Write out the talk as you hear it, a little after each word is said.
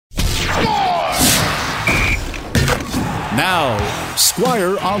Now,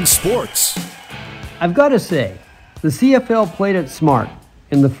 Squire on Sports. I've got to say, the CFL played it smart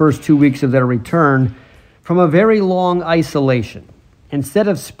in the first 2 weeks of their return from a very long isolation. Instead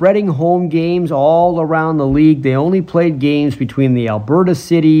of spreading home games all around the league, they only played games between the Alberta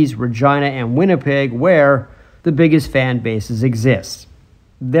cities, Regina, and Winnipeg, where the biggest fan bases exist.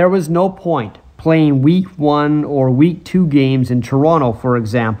 There was no point playing Week 1 or Week 2 games in Toronto, for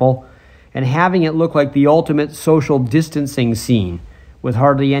example, and having it look like the ultimate social distancing scene with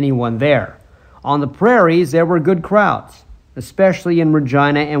hardly anyone there. On the prairies, there were good crowds, especially in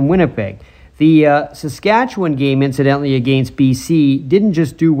Regina and Winnipeg. The Saskatchewan game, incidentally, against BC didn't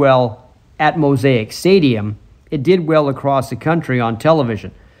just do well at Mosaic Stadium. It did well across the country on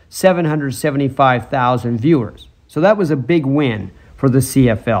television, 775,000 viewers. So that was a big win for the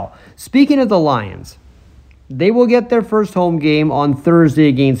CFL. Speaking of the Lions, they will get their first home game on Thursday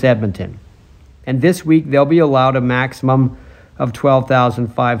against Edmonton. And this week, they'll be allowed a maximum of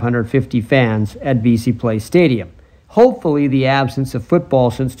 12,550 fans at BC Place Stadium. Hopefully, the absence of football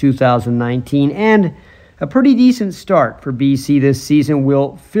since 2019 and a pretty decent start for BC this season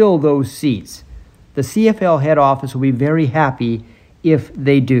will fill those seats. The CFL head office will be very happy if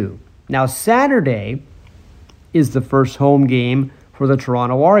they do. Now, Saturday is the first home game for the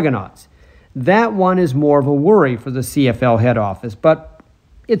Toronto Argonauts. That one is more of a worry for the CFL head office, but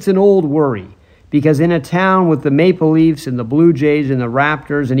it's an old worry because in a town with the Maple Leafs and the Blue Jays and the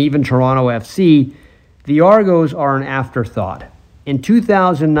Raptors and even Toronto FC, the Argos are an afterthought. In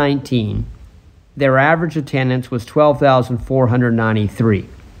 2019, their average attendance was 12,493.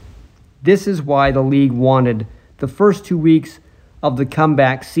 This is why the league wanted the first 2 weeks of the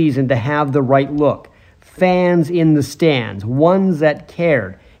comeback season to have the right look. Fans in the stands, ones that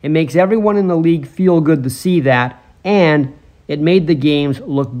cared. It makes everyone in the league feel good to see that, and it made the games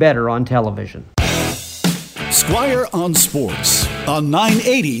look better on television. Squire on Sports on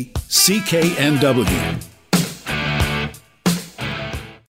 980 CKNW.